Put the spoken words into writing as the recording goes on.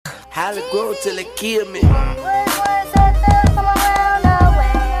Holly grow till it kill me.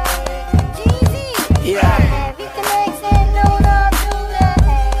 Yeah.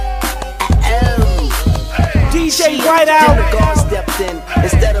 DJ Whiteout. Then the God stepped in.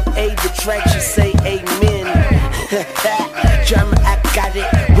 Instead of aid the track, she say amen. Drama, I got it.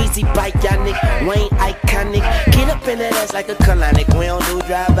 Weezy bionic, Wayne iconic. Get up in that ass like a colonic. We don't do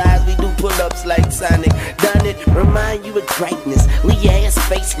drive-bys, we do pull-ups like Sonic. Done it, remind you of greatness. We ass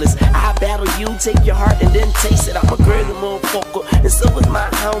faceless. I battle you, take your heart and then taste it. I'm a crazy motherfucker, and so is my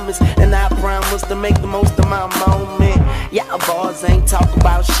homies. And I promise to make the most of my moment. Y'all bars ain't talk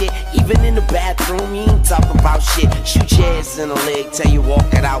about shit. Even in the bathroom, you ain't talk about shit. Shoot your ass in the leg, tell you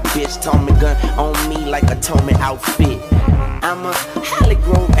walk it out, bitch. Tommy gun on me like a Tommy outfit. I'm a Holly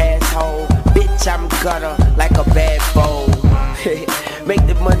Grove asshole. Bitch, I'm gutter like a bad bowl. Make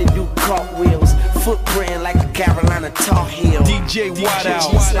the money do cartwheels. Footprint like a Carolina Tar Heel. DJ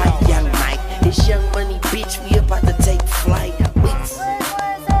Whiteout. Just like Young Mike. It's Young Money, bitch. We